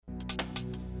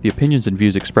The opinions and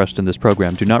views expressed in this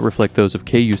program do not reflect those of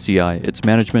KUCI, its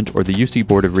management, or the UC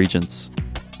Board of Regents.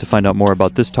 To find out more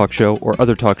about this talk show or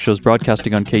other talk shows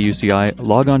broadcasting on KUCI,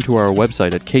 log on to our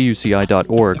website at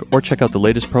kuci.org or check out the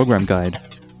latest program guide.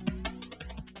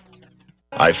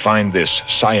 I find this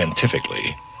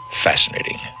scientifically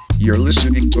fascinating. You're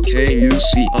listening to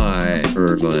KUCI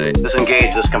Irvine.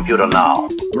 Disengage this computer now.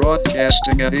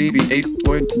 Broadcasting at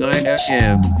 88.9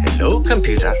 FM. Hello,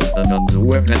 computer. And on the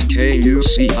web at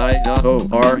kuci.org.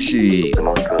 The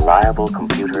most reliable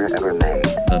computer ever made.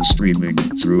 And streaming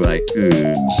through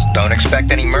iTunes. Don't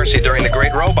expect any mercy during the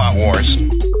Great Robot Wars.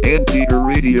 Anteater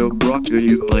Radio brought to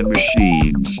you by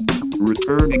machines.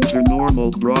 Returning to normal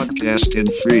broadcast in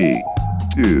 3,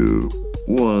 2,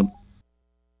 1.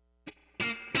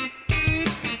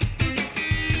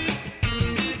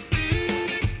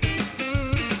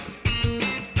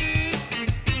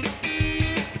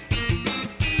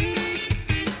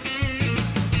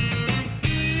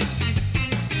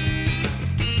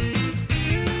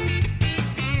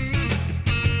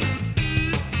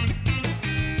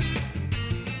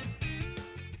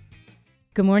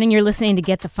 Good morning. You're listening to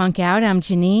Get the Funk Out. I'm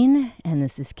Janine, and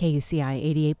this is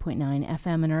KUCI 88.9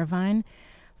 FM in Irvine.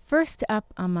 First up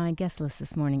on my guest list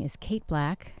this morning is Kate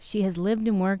Black. She has lived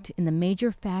and worked in the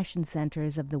major fashion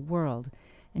centers of the world,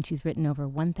 and she's written over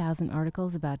 1,000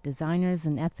 articles about designers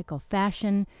and ethical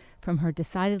fashion from her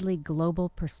decidedly global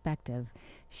perspective.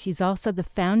 She's also the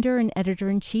founder and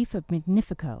editor-in-chief of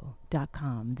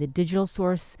Magnifico.com, the digital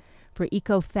source for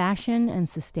eco-fashion and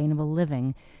sustainable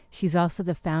living. She's also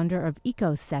the founder of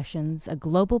Eco Sessions, a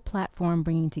global platform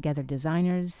bringing together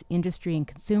designers, industry, and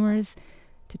consumers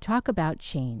to talk about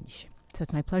change. So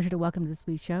it's my pleasure to welcome to this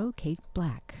week's show, Kate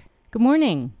Black. Good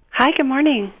morning. Hi, good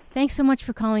morning. Thanks so much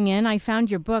for calling in. I found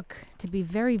your book to be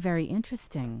very, very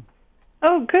interesting.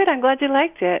 Oh, good. I'm glad you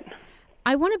liked it.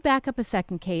 I want to back up a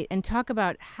second, Kate, and talk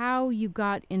about how you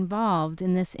got involved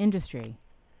in this industry.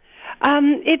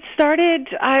 It started,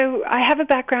 I have a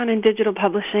background in digital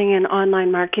publishing and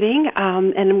online marketing,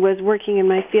 and was working in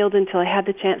my field until I had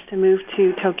the chance to move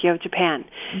to Tokyo, Japan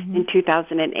in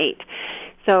 2008.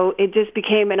 So it just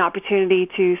became an opportunity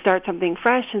to start something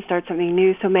fresh and start something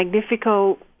new. So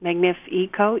Magnifico,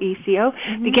 ECO,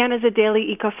 began as a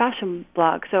daily eco-fashion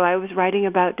blog. So I was writing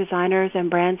about designers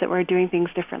and brands that were doing things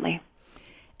differently.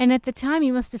 And at the time,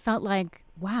 you must have felt like,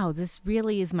 wow, this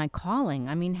really is my calling.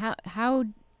 I mean,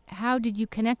 how did you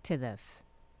connect to this?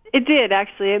 It did,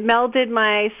 actually. It melded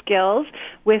my skills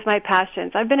with my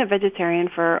passions. I've been a vegetarian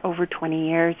for over 20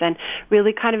 years and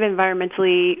really kind of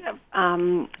environmentally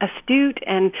astute.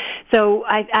 And so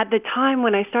at the time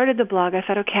when I started the blog, I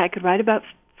thought, okay, I could write about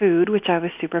food, which I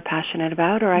was super passionate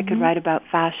about, or I could write about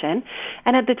fashion.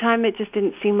 And at the time, it just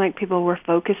didn't seem like people were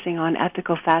focusing on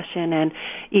ethical fashion and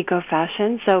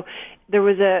eco-fashion. So there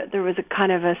was a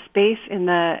kind of a space in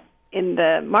the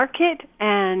market,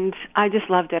 and I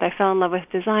just loved it. I fell in love with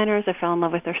designers. I fell in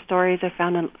love with their stories. I fell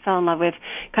in love with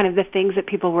kind of the things that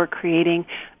people were creating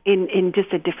in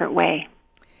just a different way.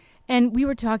 And we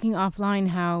were talking offline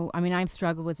how, I've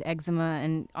struggled with eczema,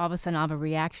 and all of a sudden I'll have a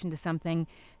reaction to something.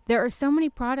 There are so many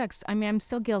products, I'm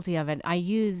still guilty of it, I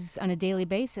use on a daily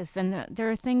basis, and there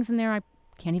are things in there I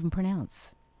can't even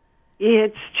pronounce.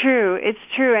 It's true.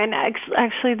 And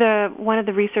actually, one of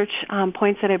the research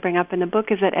points that I bring up in the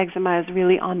book is that eczema is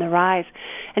really on the rise.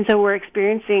 And so we're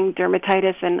experiencing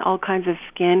dermatitis and all kinds of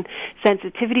skin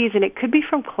sensitivities, and it could be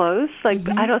from clothes.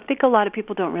 I don't think a lot of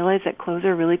people don't realize that clothes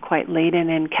are really quite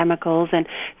laden in chemicals and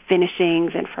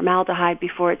finishings and formaldehyde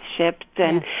before it's shipped.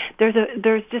 And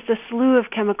there's just a slew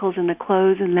of chemicals in the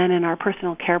clothes and then in our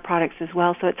personal care products as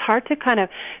well. So it's hard to kind of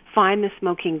find the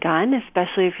smoking gun,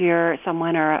 especially if you're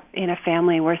someone or in a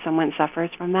family where someone suffers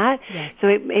from that. Yes. So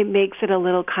it makes it a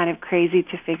little kind of crazy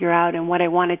to figure out. And what I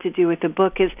wanted to do with the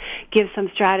book is give some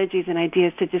strategies and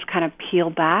ideas to just kind of peel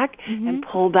back and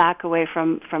pull back away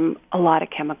from a lot of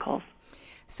chemicals.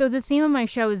 So the theme of my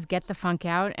show is Get the Funk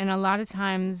Out, and a lot of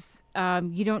times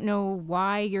you don't know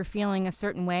why you're feeling a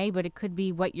certain way, but it could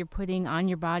be what you're putting on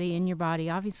your body, in your body,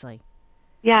 obviously.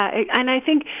 Yeah, and I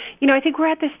think we're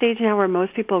at the stage now where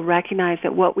most people recognize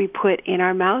that what we put in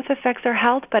our mouth affects our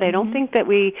health, but I don't think that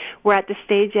we're at the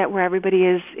stage yet where everybody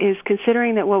is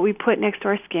considering that what we put next to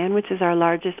our skin, which is our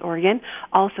largest organ,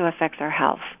 also affects our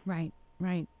health. Right.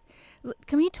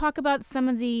 Can we talk about some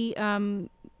of the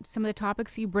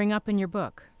topics you bring up in your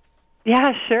book?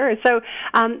 Yeah, sure. So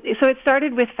it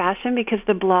started with fashion because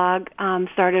the blog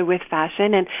started with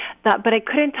fashion, but I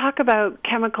couldn't talk about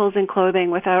chemicals in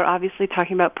clothing without obviously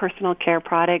talking about personal care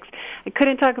products. I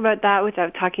couldn't talk about that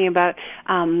without talking about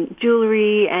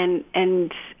jewelry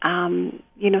and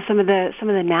some of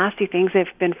the nasty things they've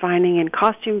been finding in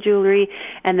costume jewelry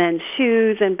and then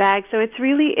shoes and bags. So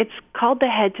it's called the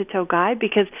Head to Toe Guide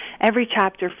because every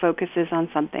chapter focuses on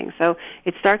something. So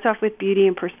it starts off with beauty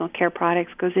and personal care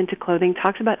products, goes into clothing,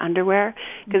 talks about underwear,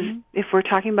 because if we're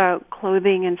talking about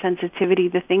clothing and sensitivity,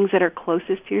 the things that are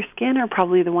closest to your skin are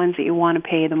probably the ones that you want to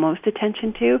pay the most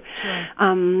attention to.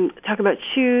 Sure. Talk about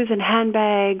shoes and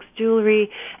handbags,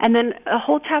 jewelry, and then a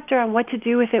whole chapter on what to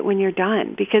do with it when you're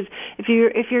done. Because if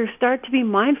you start to be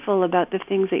mindful about the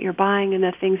things that you're buying and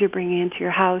the things you're bringing into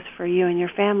your house for you and your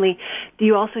family,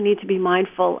 you also need to be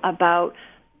mindful about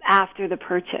after the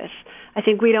purchase. I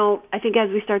think as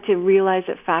we start to realize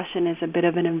that fashion is a bit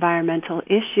of an environmental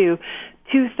issue,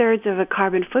 2/3 of a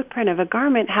carbon footprint of a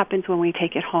garment happens when we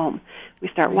take it home. We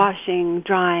start washing,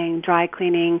 drying, dry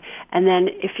cleaning, and then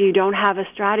if you don't have a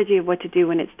strategy of what to do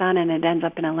when it's done and it ends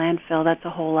up in a landfill, that's a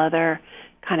whole other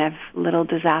kind of little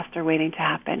disaster waiting to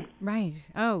happen. Right.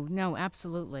 Oh, no,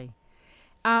 absolutely.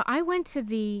 I went to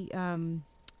the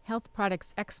Health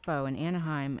Products Expo in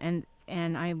Anaheim,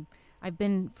 and I've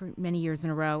been for many years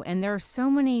in a row, and there are so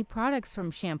many products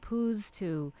from shampoos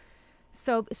to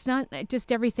soap. It's not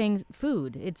just everything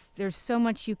food. There's so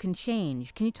much you can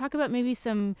change. Can you talk about maybe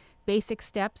some basic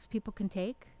steps people can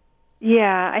take?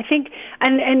 Yeah, I think,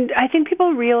 and I think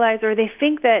people realize, or they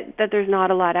think that there's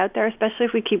not a lot out there, especially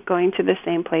if we keep going to the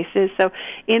same places. So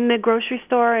in the grocery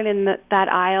store and in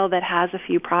that aisle that has a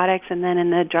few products, and then in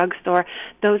the drugstore,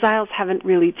 those aisles haven't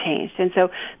really changed. And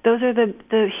so those are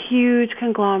the huge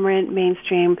conglomerate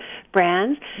mainstream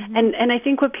brands. And I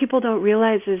think what people don't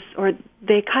realize is, or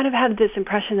they kind of have this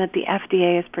impression that the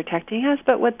FDA is protecting us,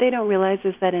 but what they don't realize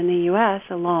is that in the U.S.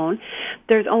 alone,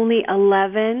 there's only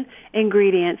 11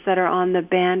 ingredients that are on the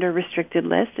banned or restricted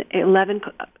list, 11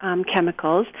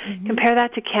 chemicals. Compare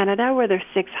that to Canada, where there's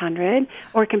 600,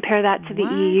 or compare that to the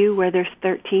EU, where there's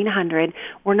 1,300.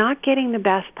 We're not getting the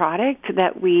best product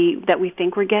that we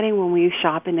think we're getting when we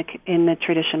shop in the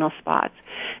traditional spots.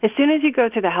 As soon as you go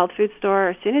to the health food store,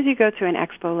 as soon as you go to an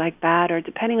expo like that, or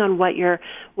depending on what your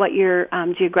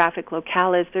geographic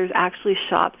locale is, there's actually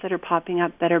shops that are popping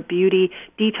up that are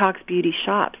detox beauty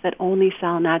shops that only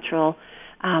sell natural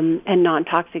and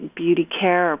non-toxic beauty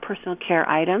care or personal care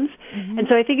items. And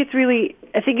so I think it's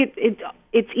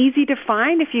easy to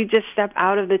find if you just step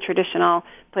out of the traditional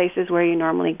places where you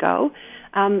normally go.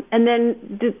 And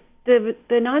then the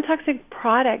non-toxic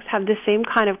products have the same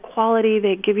kind of quality.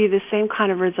 They give you the same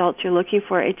kind of results you're looking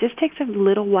for. It just takes a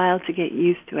little while to get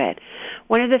used to it.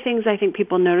 One of the things I think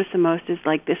people notice the most is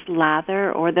like this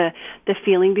lather or the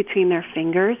feeling between their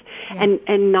fingers. Yes.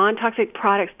 And non-toxic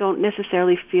products don't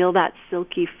necessarily feel that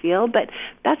silky feel, but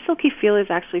that silky feel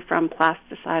is actually from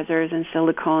plasticizers and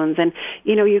silicones. And,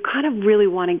 you kind of really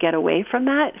want to get away from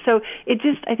that. So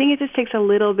I think it just takes a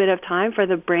little bit of time for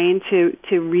the brain to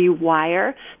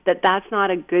rewire that's not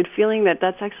a good feeling,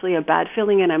 that's actually a bad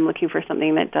feeling, and I'm looking for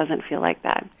something that doesn't feel like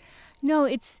that. No,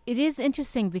 it is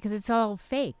interesting because it's all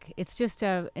fake. It's just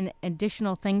an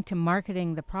additional thing to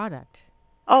marketing the product.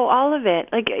 Oh, all of it.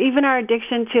 Like even our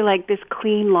addiction to like this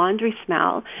clean laundry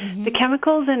smell. The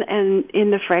chemicals and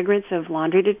in the fragrance of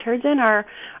laundry detergent are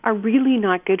really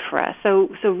not good for us. So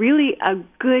really a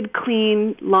good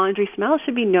clean laundry smell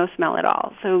should be no smell at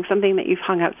all. So something that you've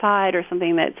hung outside or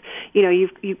something that's,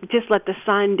 you've just let the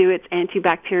sun do its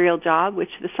antibacterial job,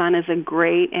 which the sun is a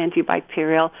great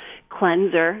antibacterial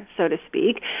cleanser, so to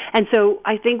speak. And so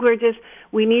I think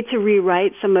we need to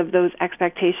rewrite some of those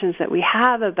expectations that we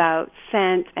have about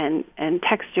scent and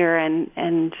texture and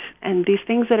these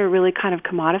things that are really kind of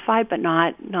commodified, but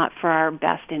not for our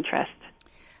best interest.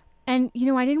 And,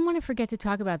 I didn't want to forget to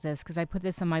talk about this because I put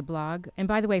this on my blog. And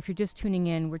by the way, if you're just tuning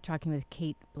in, we're talking with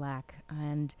Kate Black.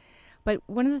 But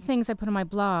one of the things I put on my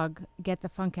blog,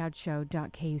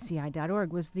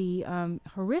 getthefunkoutshow.kuci.org, was the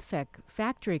horrific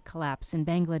factory collapse in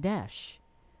Bangladesh.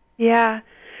 Yeah.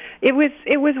 It was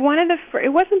one of it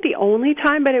wasn't the only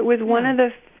time, but it was one of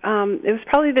the, it was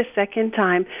probably the second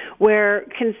time where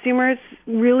consumers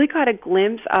really got a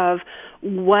glimpse of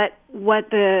what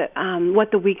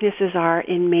the weaknesses are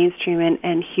in mainstream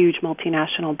and huge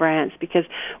multinational brands. Because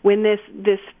when this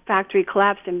factory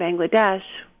collapsed in Bangladesh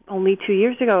only 2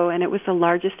 years ago, and it was the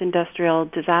largest industrial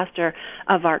disaster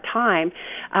of our time,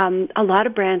 a lot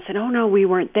of brands said, oh no, we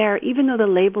weren't there, even though the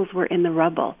labels were in the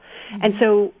rubble. And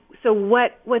so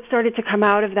what started to come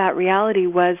out of that reality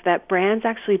was that brands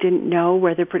actually didn't know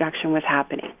where their production was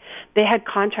happening. They had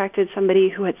contracted somebody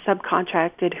who had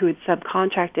subcontracted, who had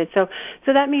subcontracted. So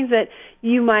that means that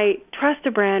you might trust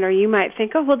a brand, or you might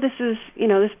think, oh, well, this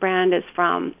brand is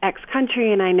from X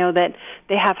country, and I know that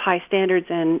they have high standards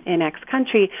in X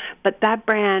country, but that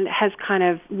brand has kind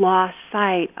of lost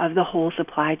sight of the whole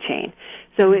supply chain.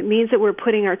 So it means that we're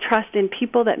putting our trust in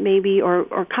people that maybe,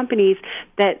 or companies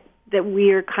that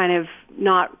we're kind of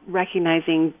not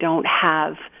recognizing don't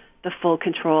have the full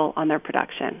control on their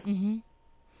production. Mm-hmm.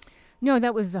 No,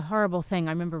 that was a horrible thing.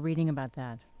 I remember reading about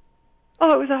that.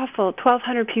 Oh, it was awful.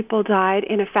 1,200 people died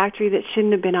in a factory that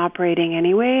shouldn't have been operating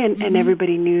anyway, and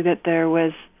everybody knew that there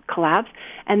was collapse,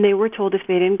 and they were told if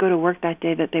they didn't go to work that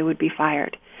day that they would be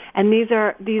fired. And these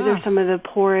are some of the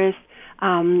poorest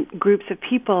groups of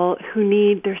people who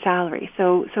need their salary.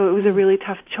 So it was a really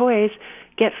tough choice: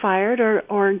 get fired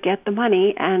or get the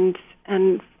money, and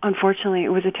unfortunately, it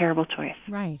was a terrible choice.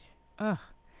 Right. Ugh.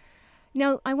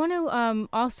 Now, I want to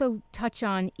also touch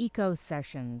on Eco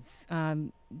Sessions.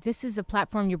 This is a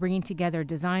platform you're bringing together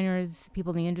designers,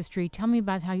 people in the industry. Tell me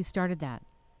about how you started that.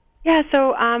 Yeah,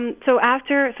 so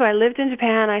I lived in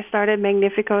Japan. I started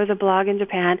Magnifico as a blog in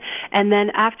Japan, and then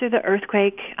after the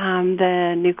earthquake,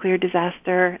 the nuclear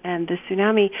disaster, and the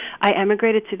tsunami, I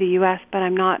emigrated to the U.S., but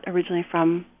I'm not originally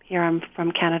from here. I'm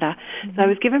from Canada. Mm-hmm. So I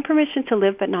was given permission to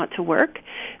live but not to work.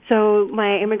 So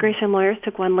my immigration lawyers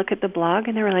took one look at the blog,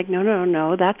 and they were like,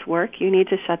 no, that's work. You need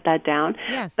to shut that down.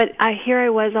 Yes. But here I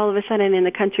was all of a sudden in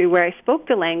the country where I spoke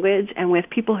the language and with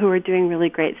people who were doing really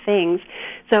great things.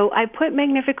 So I put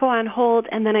Magnifico on hold,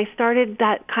 and then I started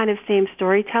that kind of same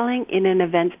storytelling in an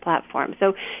events platform.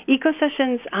 So Eco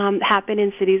Sessions happen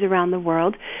in cities around the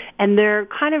world, and they're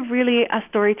kind of really a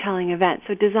storytelling event.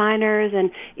 So designers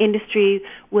and industry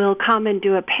will come and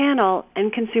do a panel,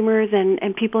 and consumers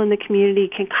and people in the community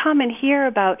can come and hear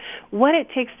about what it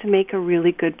takes to make a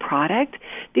really good product.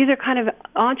 These are kind of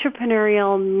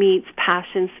entrepreneurial meets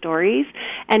passion stories,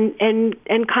 and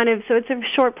kind of, so it's a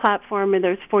short platform, and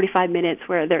there's 45 minutes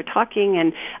where they're talking,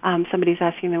 and somebody's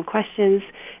asking them questions.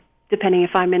 Depending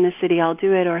if I'm in the city, I'll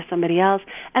do it, or somebody else.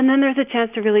 And then there's a chance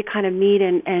to really kind of meet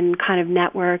and kind of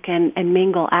network and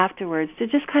mingle afterwards, to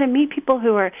just kind of meet people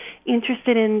who are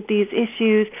interested in these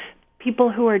issues, people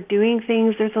who are doing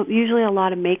things. There's usually a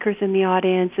lot of makers in the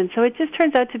audience, and so it just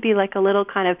turns out to be like a little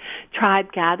kind of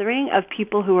tribe gathering of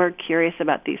people who are curious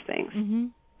about these things. Mm-hmm.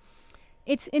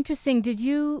 It's interesting.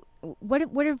 What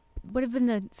have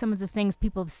been some of the things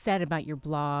people have said about your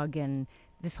blog and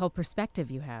this whole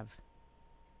perspective you have?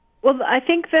 Well, I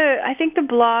think the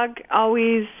blog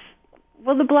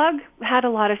the blog had a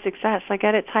lot of success. Like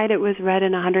at its height, it was read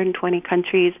in 120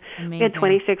 countries. Amazing. We had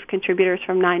 26 contributors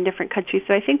from 9 different countries.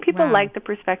 So I think people liked the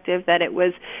perspective that it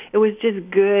was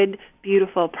just good,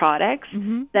 beautiful products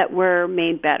that were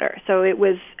made better. So it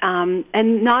was,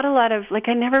 and not a lot of,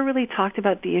 I never really talked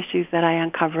about the issues that I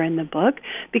uncover in the book,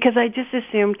 because I just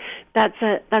assumed that's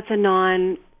a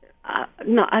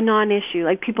non-issue.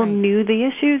 Like, people knew the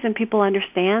issues, and people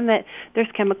understand that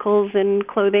there's chemicals in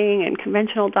clothing and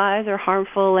conventional dyes are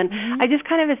harmful, and I just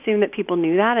kind of assumed that people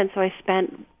knew that, and so I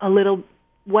spent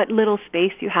what little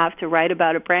space you have to write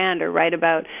about a brand or write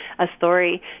about a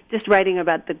story, just writing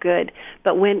about the good.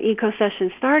 But when Eco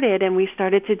Sessions started and we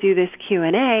started to do this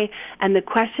Q&A, and the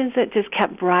questions that just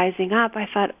kept rising up, I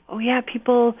thought, oh yeah,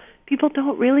 people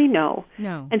don't really know.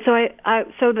 No. And so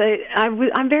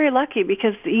I'm very lucky,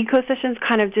 because the Eco Sessions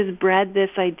kind of just bred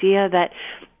this idea that,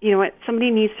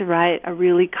 somebody needs to write a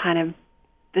really kind of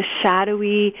the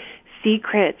shadowy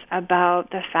secrets about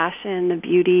the fashion, the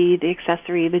beauty, the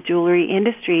accessory, the jewelry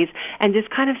industries, and just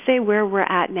kind of say where we're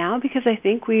at now, because I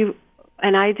think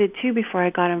and I did too before I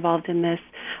got involved in this,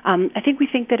 I think we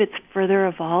think that it's further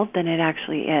evolved than it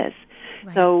actually is.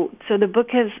 Right. So the book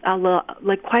has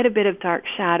quite a bit of dark,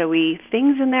 shadowy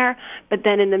things in there, but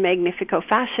then in the Magnifico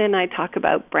fashion, I talk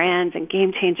about brands and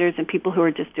game changers and people who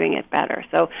are just doing it better.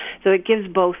 So it gives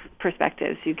both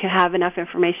perspectives. You can have enough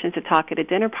information to talk at a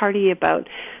dinner party about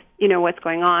what's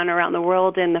going on around the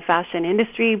world in the fashion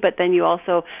industry, but then you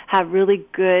also have really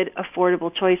good,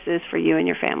 affordable choices for you and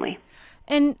your family.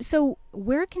 And so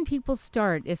where can people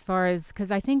start as far as, because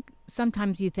I think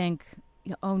sometimes you think,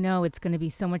 oh no, it's going to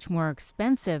be so much more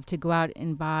expensive to go out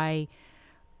and buy,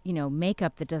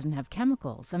 makeup that doesn't have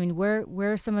chemicals. I mean, where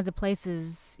are some of the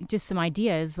places, just some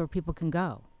ideas where people can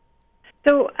go?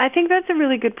 So I think that's a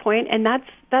really good point, and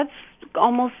that's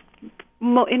almost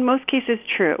in most cases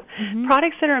true.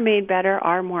 Products that are made better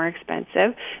are more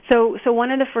expensive. So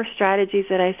one of the first strategies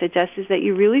that I suggest is that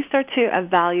you really start to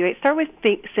evaluate. Start with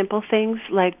simple things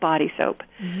like body soap,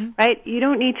 right? You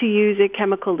don't need to use a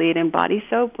chemical-laden body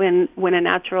soap when a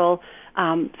natural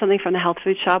something from the health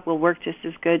food shop will work just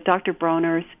as good. Dr.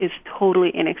 Bronner's is totally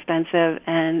inexpensive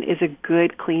and is a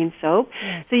good, clean soap.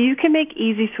 Yes. So you can make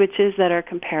easy switches that are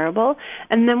comparable.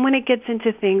 And then when it gets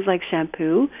into things like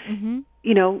shampoo,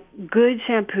 you know, good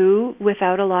shampoo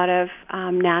without a lot of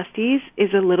nasties is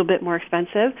a little bit more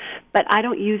expensive, but I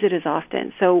don't use it as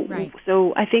often. So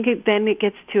so I think then it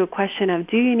gets to a question of,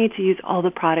 do you need to use all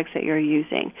the products that you're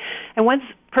using? And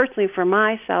personally for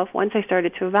myself, once I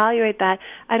started to evaluate that,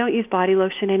 I don't use body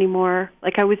lotion anymore.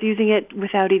 Like I was using it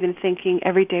without even thinking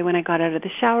every day when I got out of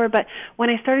the shower, but when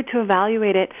I started to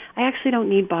evaluate it, I actually don't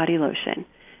need body lotion.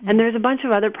 And there's a bunch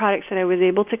of other products that I was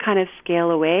able to kind of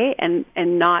scale away and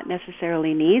not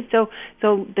necessarily need. So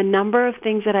the number of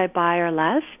things that I buy are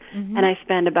less, and I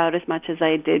spend about as much as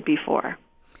I did before.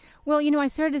 Well, you know, I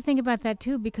started to think about that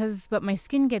too but my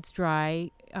skin gets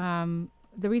dry. The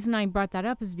reason I brought that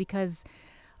up is because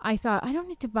I thought, I don't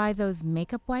need to buy those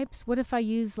makeup wipes. What if I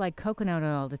use like coconut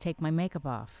oil to take my makeup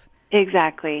off?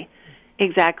 Exactly.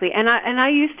 And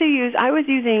I was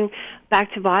using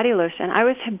Back to Body lotion. I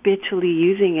was habitually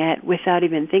using it without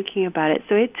even thinking about it.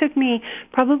 So it took me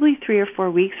probably 3 or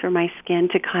 4 weeks for my skin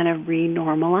to kind of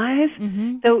re-normalize.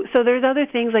 So there's other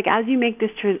things, like as you make this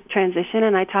transition,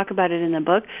 and I talk about it in the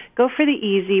book, go for the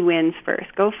easy wins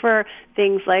first. Go for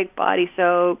things like body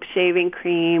soap, shaving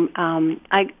cream.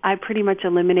 I pretty much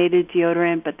eliminated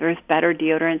deodorant, but there's better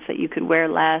deodorants that you could wear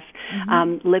less.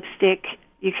 Lipstick.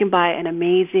 You can buy an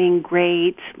amazing,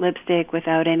 great lipstick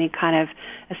without any kind of,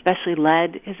 especially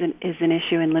lead is an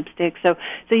issue in lipstick. So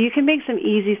you can make some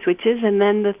easy switches, and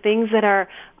then the things that are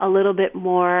a little bit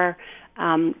more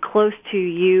close to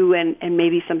you and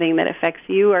maybe something that affects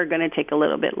you are going to take a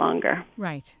little bit longer.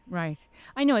 Right.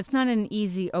 I know it's not an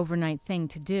easy overnight thing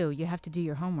to do. You have to do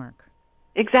your homework.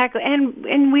 Exactly,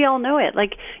 and we all know it.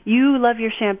 Like, you love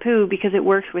your shampoo because it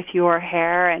works with your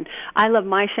hair, and I love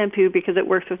my shampoo because it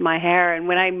works with my hair. And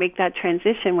when I made that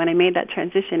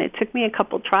transition, it took me a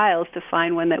couple trials to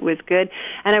find one that was good.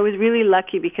 And I was really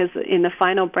lucky because in the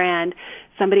final brand,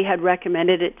 somebody had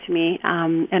recommended it to me,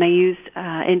 and I used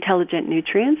Intelligent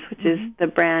Nutrients, which is the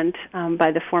brand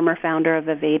by the former founder of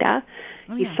Aveda.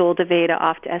 He sold Aveda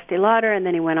off to Estee Lauder, and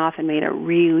then he went off and made a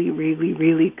really, really,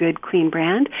 really good, clean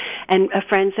brand. And a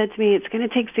friend said to me, it's going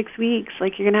to take 6 weeks.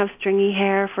 Like, you're going to have stringy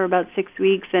hair for about 6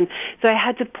 weeks. And so I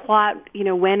had to plot,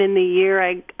 when in the year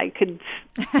I could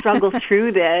struggle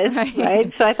through this,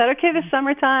 right? So I thought, okay, the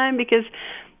summertime, because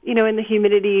in the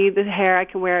humidity, the hair, I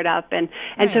can wear it up. And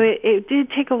so it did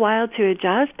take a while to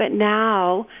adjust, but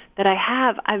now that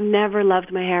I've never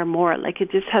loved my hair more. Like,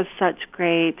 it just has such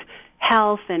great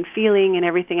health and feeling and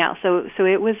everything else. So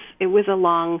it was a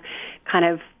long kind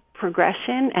of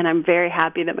progression, and I'm very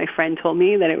happy that my friend told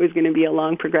me that it was going to be a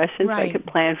long progression, so I could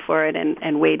plan for it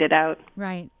and wait it out.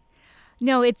 Right.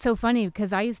 No, it's so funny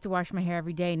because I used to wash my hair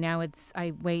every day. Now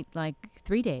I wait like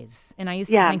 3 days. And I used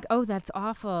to think, oh, that's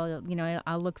awful.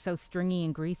 I'll look so stringy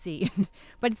and greasy.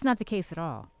 But it's not the case at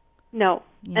all. No.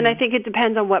 And I think it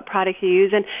depends on what product you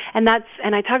use. And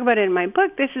I talk about it in my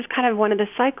book. This is kind of one of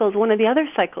the other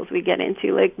cycles we get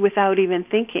into, like, without even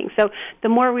thinking. So the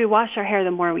more we wash our hair,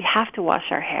 the more we have to wash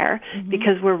our hair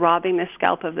because we're robbing the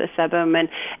scalp of the sebum.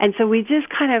 And so we just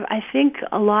kind of, I think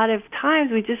a lot of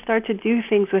times we just start to do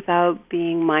things without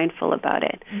being mindful about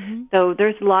it. So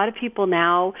there's a lot of people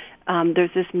now,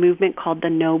 there's this movement called the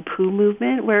no poo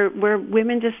movement where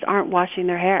women just aren't washing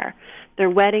their hair. They're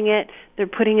wetting it, they're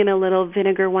putting in a little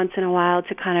vinegar once in a while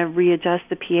to kind of readjust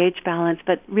the pH balance,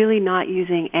 but really not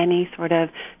using any sort of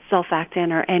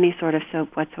surfactant or any sort of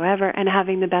soap whatsoever, and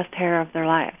having the best hair of their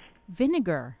life.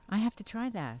 Vinegar. I have to try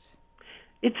that.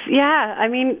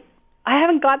 I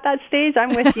haven't got that stage. I'm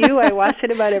with you. I wash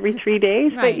it about every 3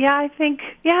 days. Right. But I think,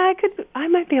 I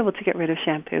might be able to get rid of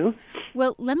shampoo.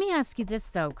 Well, let me ask you this,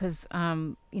 though, because,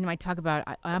 I talk about,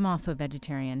 I'm also a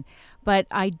vegetarian, but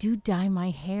I do dye my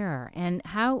hair. And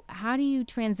how do you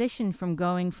transition from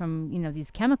going from, these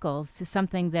chemicals to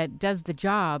something that does the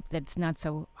job that's not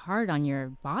so hard on your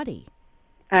body?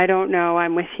 I don't know.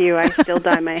 I'm with you. I still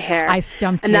dye my hair. I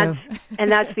stumped you.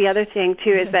 That's the other thing,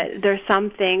 too, is that there's some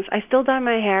things. I still dye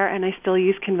my hair, and I still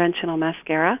use conventional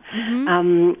mascara.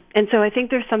 And so I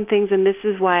think there's some things, and this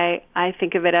is why I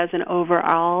think of it as an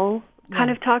overall kind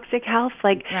of toxic health.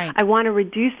 Like, I want to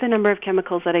reduce the number of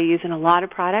chemicals that I use in a lot of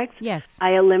products. Yes.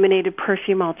 I eliminated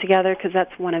perfume altogether because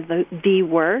that's one of the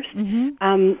worst.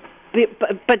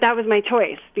 But that was my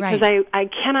choice because I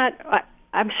cannot...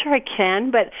 I'm sure I can,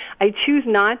 but I choose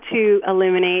not to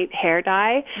eliminate hair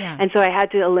dye. Yeah. And so I had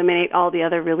to eliminate all the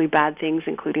other really bad things,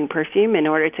 including perfume, in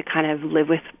order to kind of live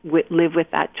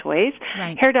with that choice.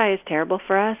 Right. Hair dye is terrible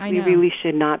for us. I We know. really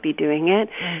should not be doing it.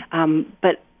 Right.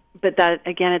 But that,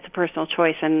 again, it's a personal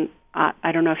choice, and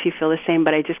I don't know if you feel the same,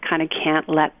 but I just kind of can't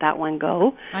let that one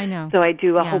go. I know. So I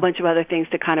do a Yeah. whole bunch of other things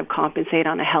to kind of compensate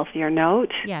on a healthier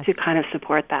note Yes. to kind of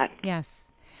support that. Yes.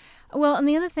 Well, and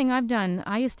the other thing I've done,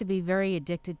 I used to be very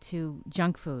addicted to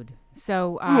junk food.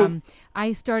 So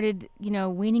I started,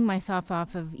 weaning myself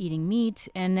off of eating meat,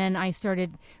 and then I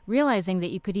started realizing that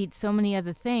you could eat so many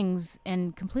other things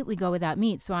and completely go without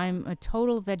meat. So I'm a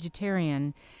total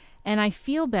vegetarian, and I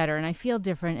feel better and I feel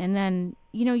different. And then,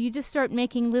 you just start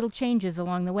making little changes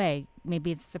along the way.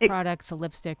 Maybe it's the products, the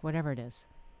lipstick, whatever it is.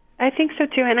 I think so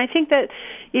too, and I think that,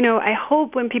 I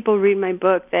hope when people read my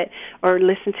book or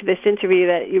listen to this interview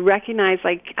that you recognize,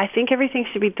 I think everything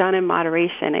should be done in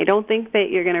moderation. I don't think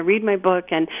that you're going to read my book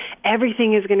and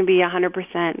everything is going to be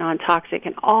 100% non-toxic,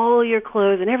 and all your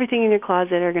clothes and everything in your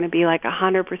closet are going to be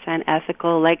 100%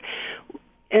 ethical.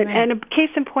 And a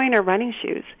case in point are running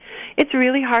shoes. It's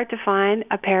really hard to find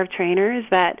a pair of trainers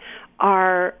that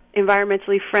are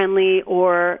environmentally friendly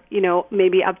or,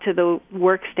 maybe up to the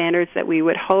work standards that we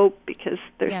would hope, because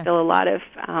there's still a lot of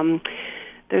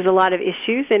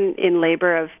issues in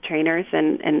labor of trainers,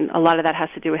 and a lot of that has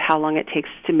to do with how long it takes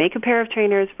to make a pair of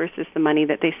trainers versus the money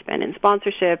that they spend in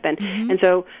sponsorship. And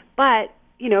so, but,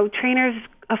 trainers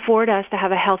afford us to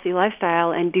have a healthy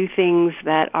lifestyle and do things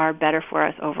that are better for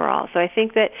us overall. So I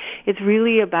think that it's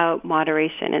really about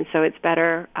moderation. And so it's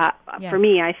better, for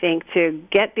me, I think, to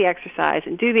get the exercise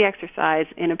and do the exercise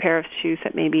in a pair of shoes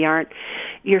that maybe aren't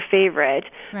your favorite,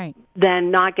 Right.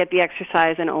 than not get the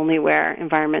exercise and only wear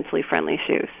environmentally friendly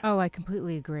shoes. Oh, I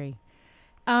completely agree.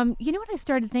 You know what I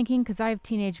started thinking, because I have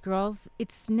teenage girls?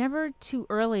 It's never too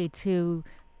early to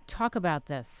talk about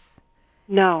this.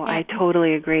 No, I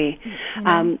totally agree.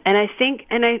 And I think,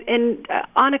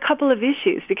 on a couple of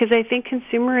issues, because I think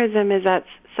consumerism is at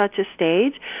such a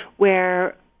stage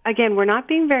where, again, we're not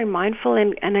being very mindful,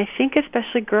 and I think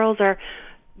especially girls are,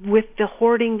 with the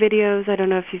hoarding videos. I don't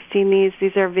know if you've seen these.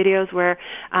 These are videos where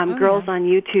girls on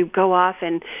YouTube go off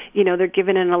and, they're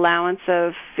given an allowance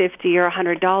of $50 or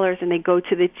 $100, and they go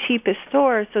to the cheapest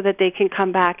store so that they can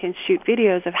come back and shoot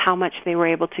videos of how much they were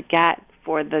able to get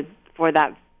for that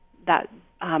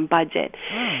budget.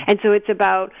 And so it's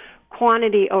about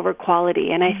quantity over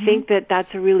quality, and I think that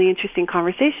that's a really interesting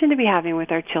conversation to be having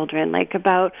with our children,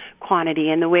 about quantity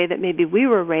and the way that maybe we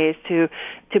were raised to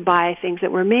buy things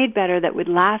that were made better, that would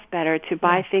last better, to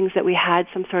buy things that we had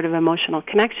some sort of emotional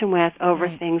connection with over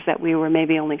things that we were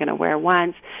maybe only going to wear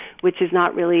once, which is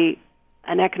not really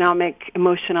an economic,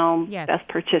 emotional best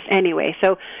purchase anyway.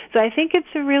 So I think it's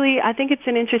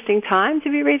an interesting time to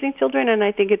be raising children, and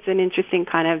I think it's an interesting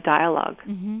kind of dialogue.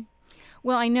 Mm-hmm.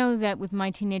 Well, I know that with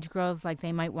my teenage girls,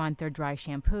 they might want their dry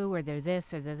shampoo or their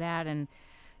this or their that, and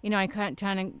I can't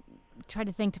try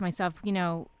to think to myself,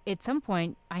 at some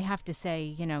point I have to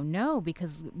say, no,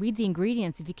 because read the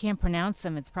ingredients. If you can't pronounce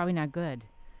them, it's probably not good.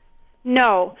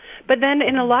 No, but then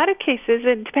in a lot of cases,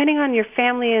 and depending on your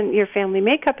family and your family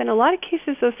makeup, in a lot of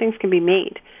cases those things can be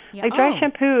made. Yeah. Dry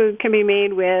shampoo can be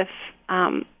made with,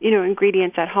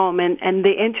 ingredients at home, and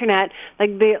the internet.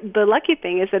 The lucky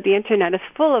thing is that the internet is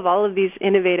full of all of these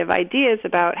innovative ideas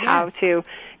about how to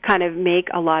kind of make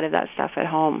a lot of that stuff at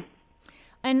home.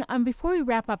 And before we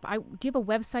wrap up, do you have a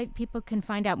website people can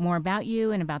find out more about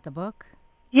you and about the book?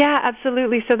 Yeah,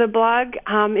 absolutely. So the blog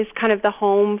is kind of the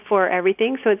home for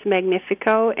everything. So it's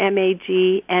Magnifico,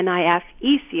 Magnifico,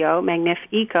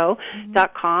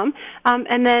 magnifico.com.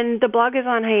 And then the blog is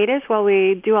on hiatus while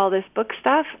we do all this book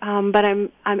stuff. But I'm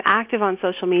active on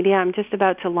social media. I'm just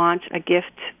about to launch a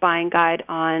gift buying guide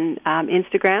on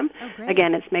Instagram. Oh, great.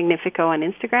 Again, it's Magnifico on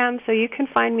Instagram. So you can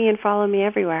find me and follow me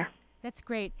everywhere. That's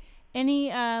great. Any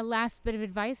last bit of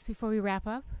advice before we wrap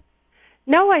up?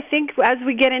 No, I think as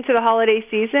we get into the holiday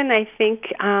season, I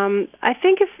think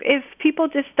if people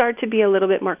just start to be a little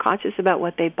bit more conscious about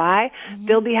what they buy,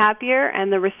 they'll be happier,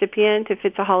 and the recipient, if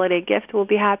it's a holiday gift, will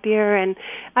be happier. And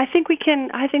I think we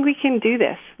can do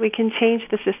this. We can change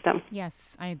the system.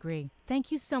 Yes, I agree.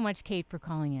 Thank you so much, Kate, for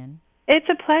calling in. It's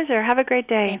a pleasure. Have a great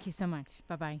day. Thank you so much.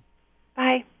 Bye-bye.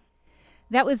 Bye.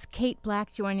 That was Kate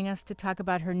Black joining us to talk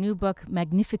about her new book,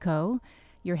 Magnifico,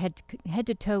 your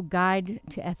head-to-toe guide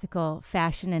to ethical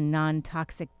fashion and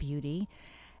non-toxic beauty.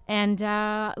 And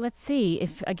let's see,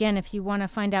 if you want to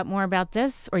find out more about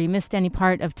this or you missed any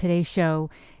part of today's show,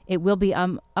 it will be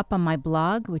up on my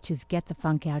blog, which is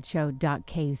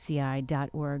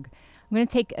getthefunkoutshow.kuci.org. I'm going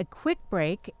to take a quick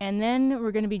break, and then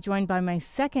we're going to be joined by my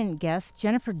second guest,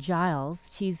 Jennifer Giles.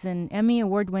 She's an Emmy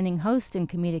Award-winning host and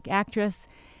comedic actress,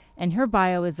 and her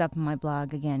bio is up on my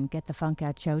blog, again,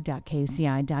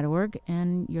 getthefunkoutshow.kuci.org,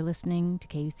 and you're listening to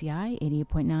KUCI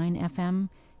 88.9 FM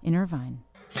in Irvine.